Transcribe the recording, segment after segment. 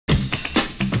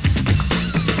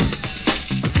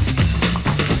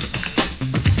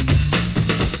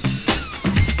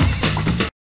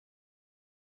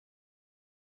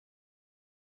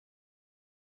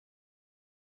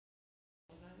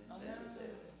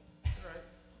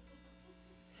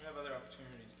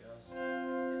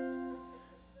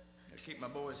my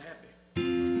boys happy.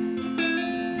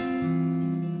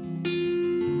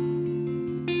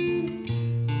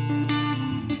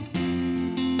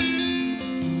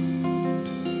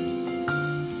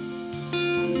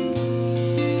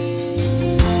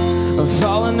 I'm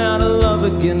falling out of love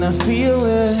again, I feel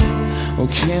it. Oh,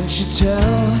 can't you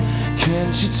tell,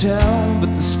 can't you tell?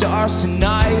 But the stars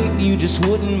tonight, you just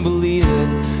wouldn't believe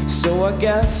it. So I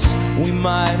guess we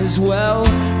might as well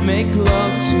make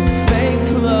love to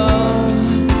fake love.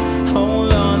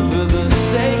 Hold on for the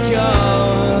sake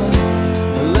of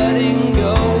letting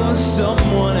go of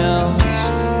someone else.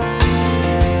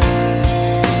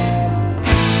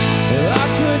 I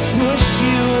could push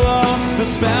you off the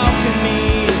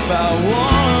balcony if I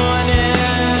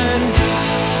wanted,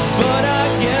 but I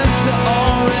guess I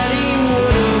already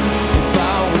would've if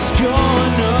I was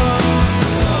gonna.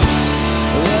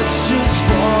 Let's just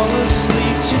fall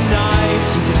asleep tonight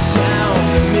to the sound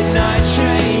of midnight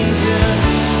trains, and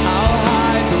I'll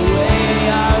hide the way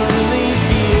I really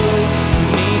feel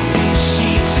beneath these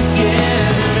sheets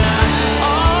again. And I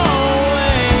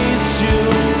always do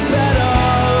better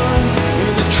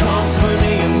in the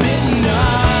company of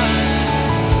midnight.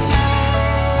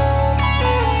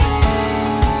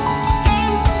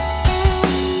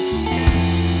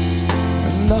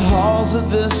 In the halls of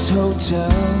this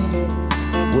hotel,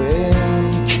 where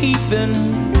you're keeping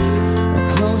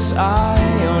a close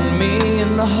eye on me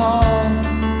in the hall,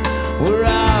 where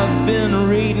I've been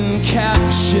reading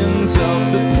captions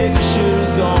of the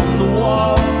pictures on the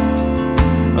wall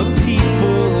of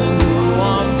people who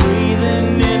aren't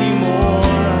breathing anymore.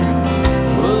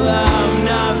 Well, I'm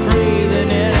not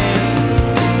breathing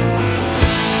anymore.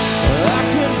 I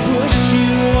could push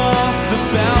you off the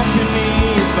balcony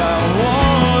if I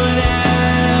wanted,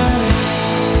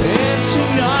 and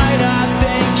tonight I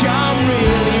think I'm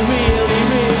really, really,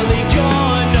 really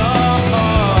gonna.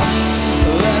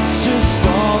 Let's just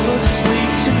fall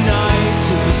asleep tonight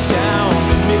to the sound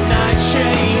of midnight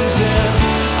chains, and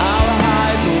I'll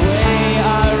hide the way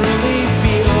I really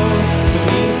feel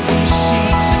beneath these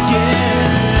sheets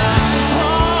again. I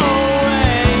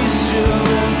always do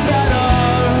better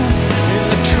in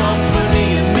the company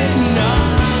of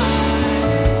midnight.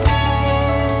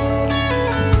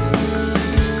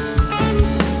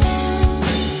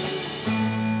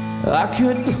 I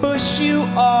could push you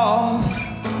off,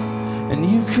 and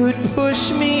you could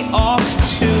push me off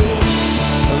too.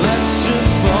 Let's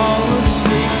just fall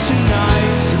asleep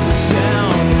tonight to the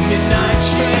sound of midnight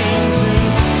trains, and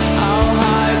I'll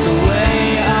hide the way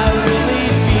I really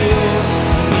feel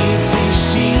beneath these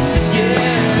sheets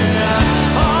again. I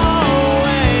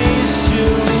always do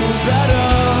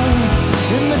better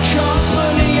in the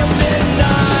company of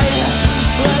midnight.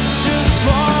 Let's just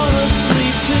fall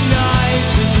asleep tonight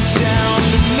to the sound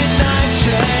of midnight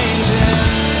trains, and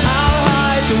I'll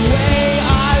hide the way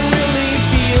I really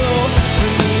feel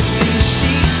beneath these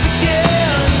sheets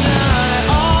again. I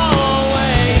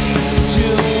always do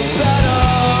better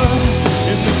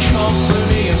in the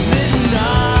company of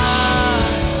midnight.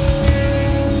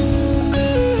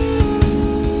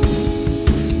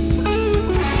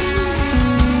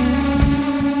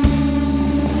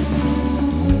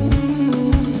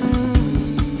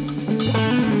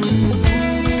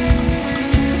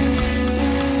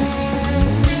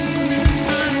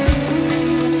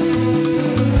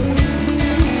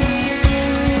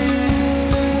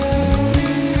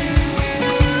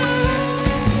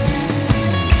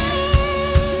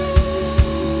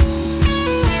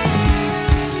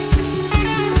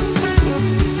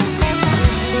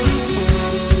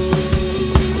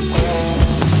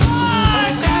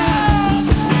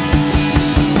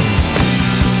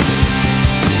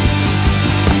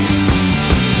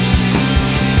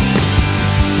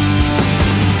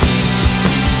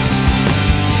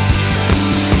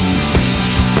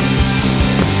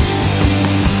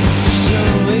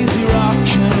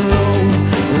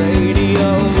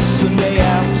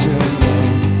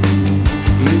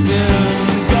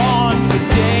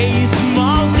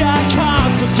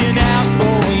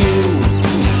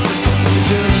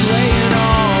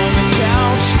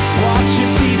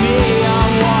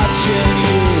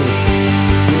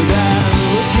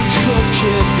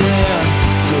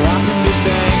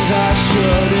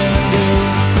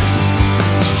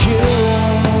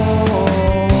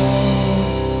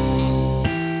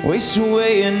 Waste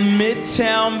away in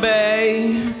Midtown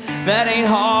Bay, that ain't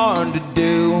hard to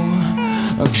do.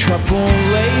 A couple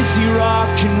lazy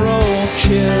rock and roll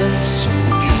kids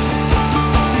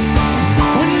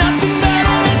with nothing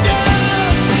better to do.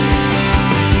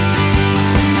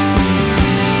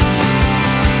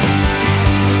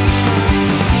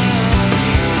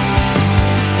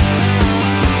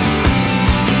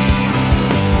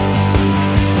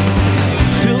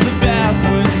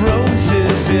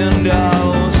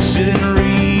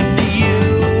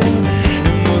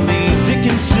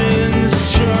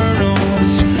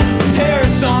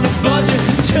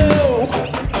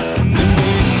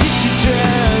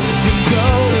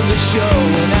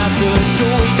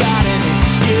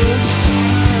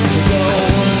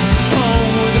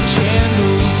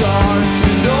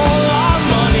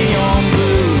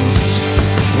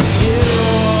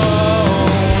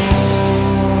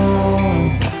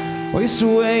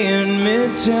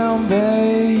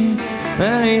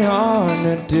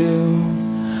 do.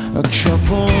 A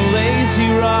couple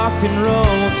lazy rock and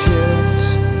roll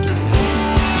kids,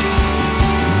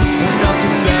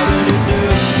 nothing better to do.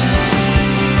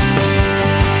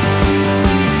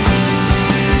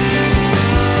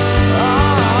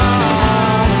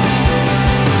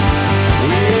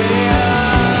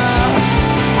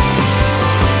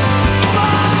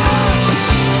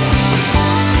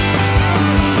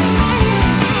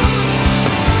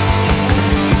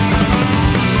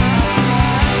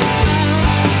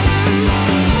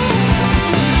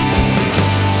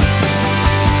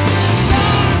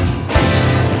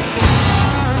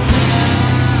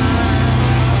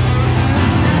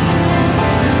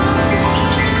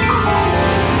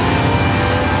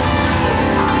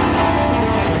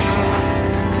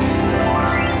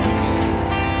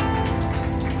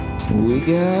 We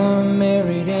got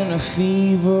married in a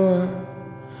fever,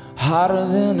 hotter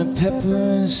than a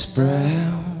pepper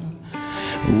sprout.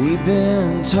 We've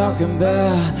been talking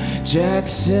about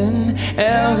Jackson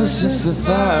ever since the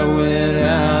fire went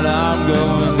out. I'm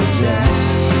going to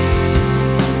Jackson,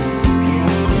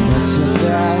 that's a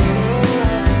fact.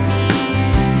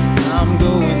 I'm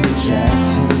going to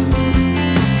Jackson,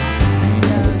 ain't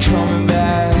never coming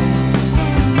back.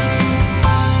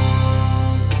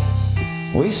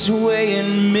 Waste away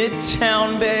in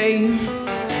Midtown, babe,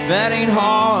 that ain't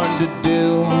hard to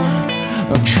do.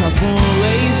 A couple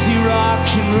lazy rock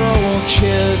and roll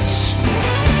kids,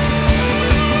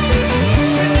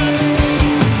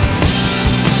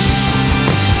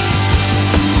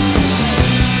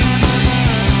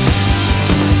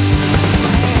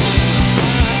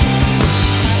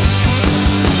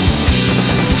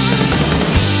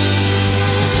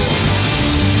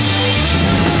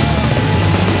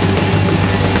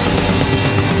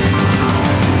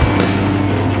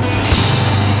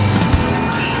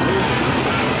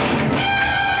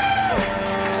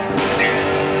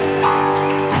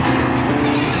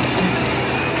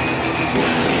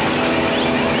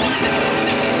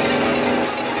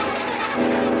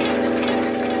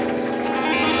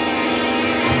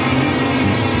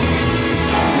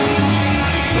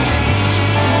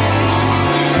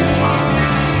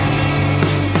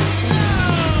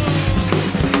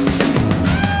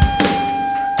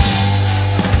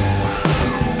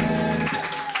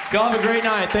 Y'all have a great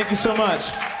night. Thank you so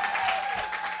much.